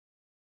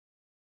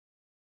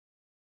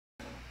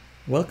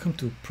Welcome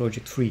to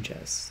Project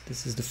FreeJazz.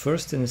 This is the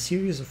first in a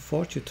series of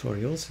 4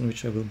 tutorials in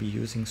which I will be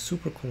using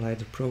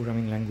supercollider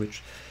programming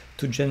language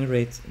to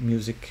generate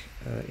music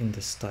in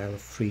the style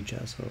of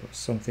FreeJazz, or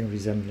something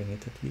resembling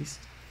it at least.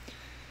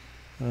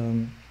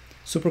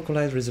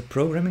 Supercollider is a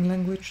programming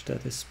language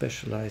that is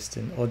specialized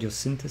in audio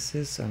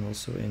synthesis and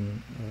also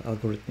in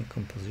algorithmic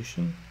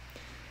composition.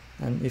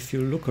 And if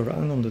you look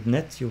around on the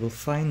net, you will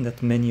find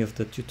that many of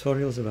the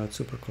tutorials about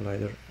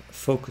supercollider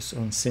focus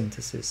on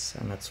synthesis,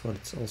 and that's what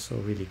it's also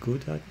really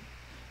good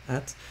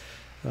at.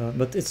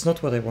 But it's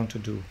not what I want to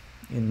do.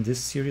 In this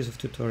series of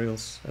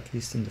tutorials, at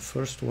least in the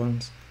first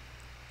ones,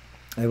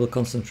 I will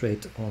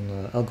concentrate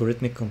on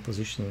algorithmic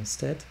composition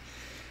instead,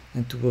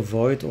 and to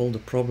avoid all the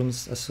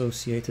problems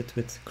associated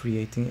with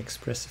creating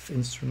expressive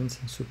instruments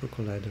in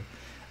supercollider,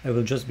 I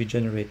will just be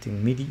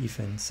generating MIDI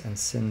events and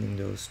sending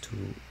those to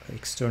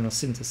external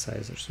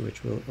synthesizers,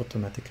 which will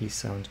automatically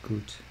sound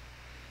good.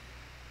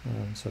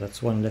 So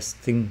that's one less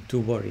thing to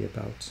worry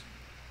about.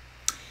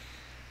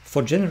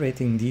 For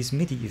generating these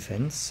MIDI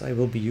events, I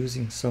will be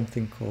using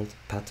something called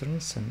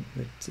patterns, and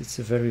it's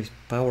a very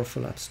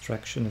powerful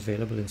abstraction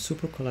available in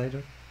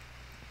supercollider.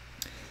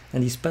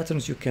 And these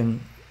patterns, you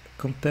can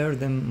compare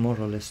them more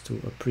or less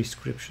to a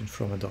prescription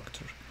from a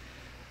doctor.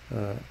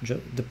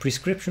 The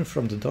prescription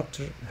from the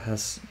doctor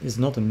is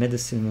not a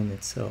medicine in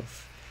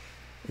itself.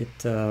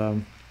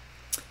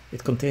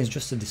 It contains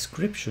just a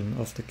description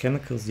of the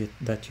chemicals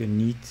that you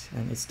need,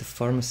 and it's the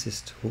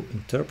pharmacist who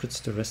interprets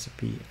the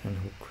recipe and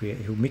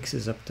who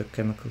mixes up the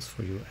chemicals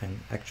for you and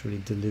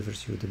actually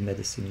delivers you the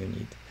medicine you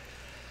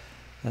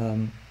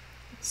need.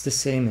 It's the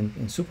same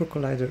in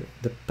supercollider.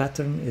 The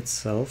pattern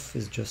itself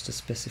is just a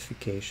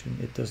specification.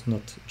 It does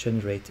not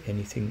generate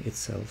anything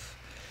itself.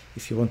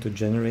 If you want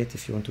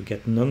to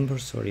get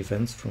numbers or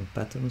events from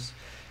patterns,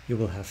 you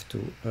will have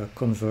to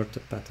convert the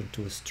pattern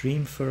to a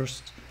stream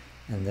first,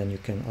 and then you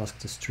can ask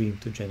the stream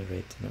to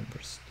generate the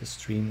numbers. The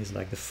stream is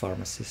like the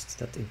pharmacist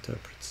that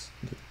interprets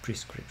the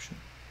prescription.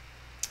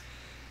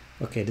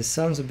 Okay, this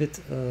sounds a bit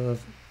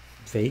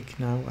vague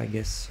now, I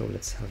guess, so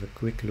let's have a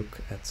quick look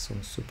at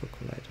some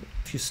supercollider.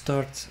 If you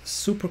start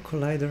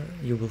supercollider,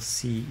 you will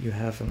see you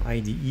have an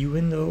IDE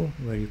window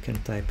where you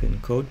can type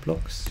in code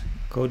blocks.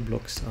 Code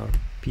blocks are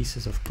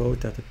pieces of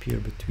code that appear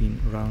between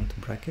round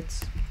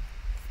brackets.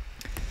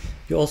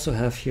 You also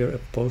have here a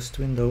post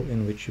window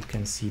in which you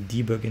can see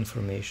debug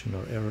information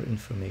or error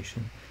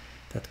information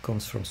that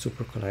comes from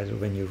supercollider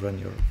when you run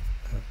your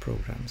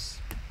programs.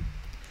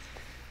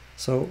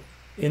 So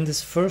in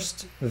this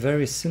first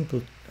very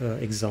simple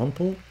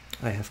example,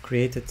 I have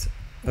created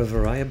a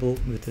variable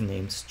with the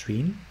name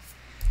stream,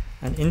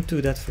 and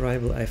into that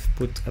variable I've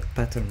put a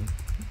pattern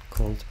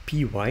called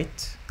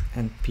p_white,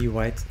 and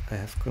p_white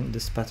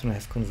this pattern I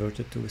have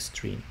converted to a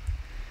stream.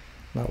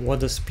 Now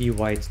what does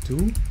p_white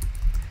do?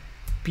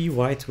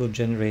 p_white will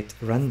generate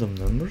random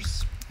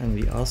numbers, and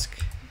we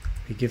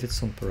give it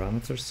some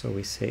parameters. So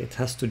we say it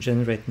has to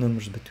generate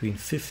numbers between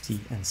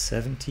 50 and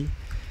 70,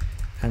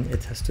 and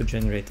it has to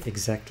generate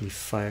exactly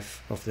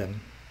 5 of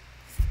them.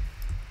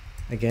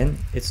 Again,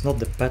 it's not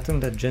the pattern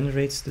that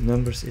generates the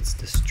numbers, it's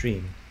the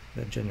stream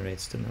that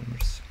generates the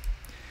numbers.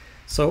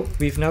 So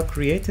we've now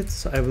created,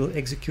 so I will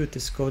execute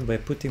this code by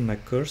putting my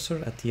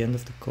cursor at the end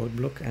of the code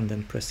block and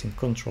then pressing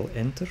Ctrl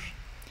Enter,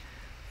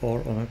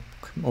 or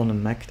on a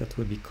Mac that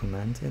would be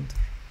Command Enter.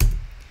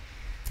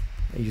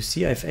 You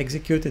see I've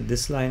executed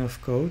this line of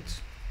code,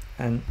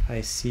 and I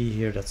see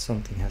here that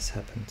something has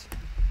happened.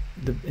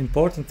 The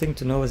important thing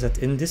to know is that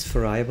in this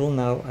variable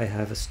now I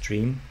have a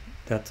stream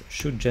that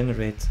should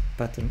generate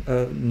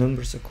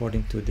numbers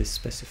according to this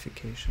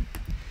specification.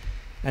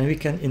 And we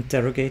can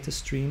interrogate a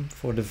stream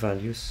for the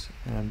values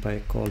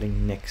by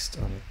calling next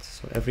on it.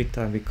 So every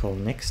time we call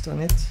next on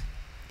it,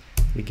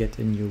 we get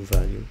a new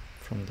value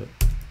from the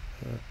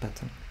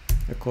pattern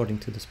according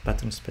to this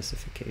pattern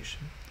specification.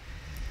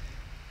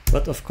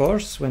 But of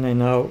course, when I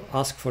now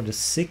ask for the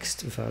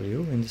 6th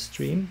value in the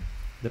stream,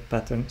 the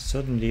pattern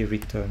suddenly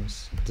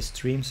returns,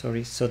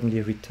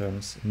 suddenly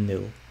returns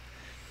nil.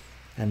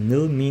 And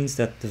nil means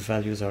that the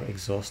values are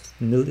exhausted.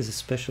 Nil is a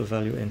special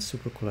value in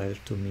supercollider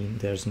to mean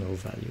there's no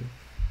value.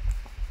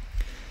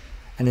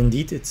 And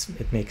indeed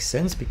it makes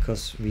sense,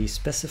 because we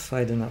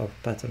specified in our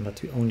pattern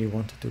that we only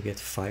wanted to get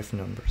 5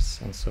 numbers.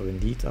 And so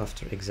indeed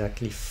after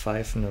exactly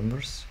 5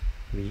 numbers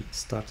we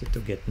started to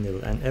get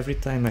nil. And every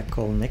time I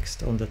call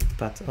next on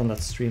that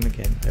stream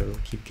again, I will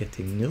keep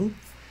getting nil.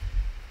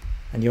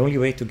 And the only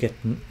way to get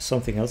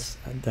something else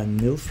than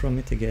nil from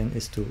it again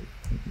is to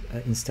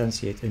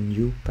instantiate a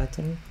new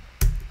pattern,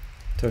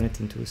 turn it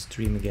into a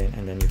stream again,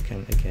 and then you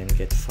can again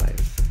get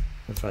 5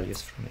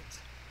 values from it.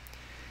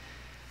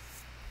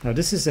 Now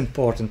this is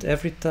important.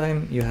 Every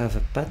time you have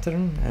a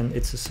pattern and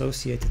its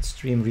associated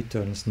stream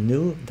returns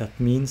nil, that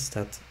means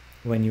that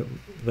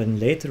when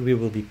later we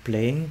will be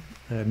playing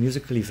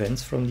musical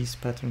events from these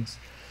patterns,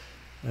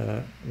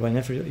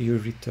 whenever you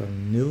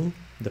return nil,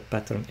 the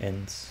pattern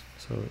ends.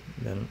 So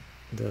then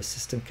the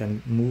system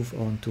can move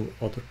on to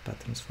other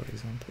patterns, for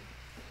example.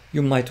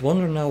 You might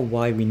wonder now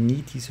why we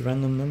need these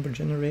random number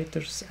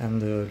generators,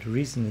 and the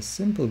reason is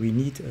simple. We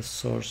need a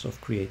source of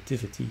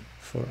creativity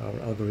for our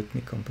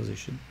algorithmic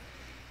composition.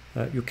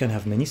 You can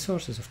have many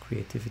sources of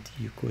creativity.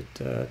 You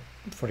could,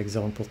 for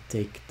example,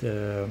 take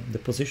the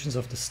positions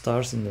of the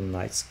stars in the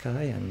night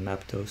sky and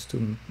map those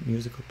to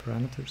musical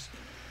parameters.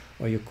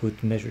 Or you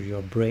could measure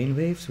your brain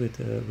waves with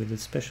a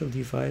special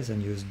device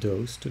and use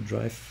those to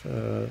drive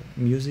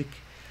music.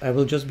 I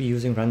will just be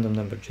using random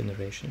number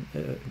generation.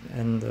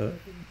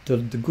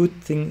 The good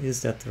thing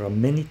is that there are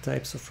many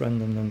types of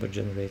random number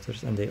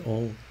generators, and they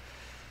all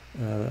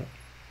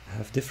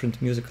have different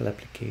musical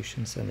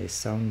applications, and they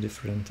sound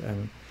different,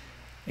 and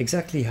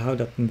exactly how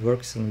that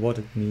works and what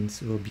it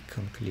means will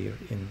become clear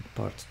in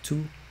part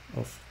 2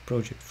 of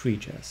Project Free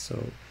Jazz.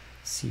 So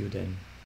see you then.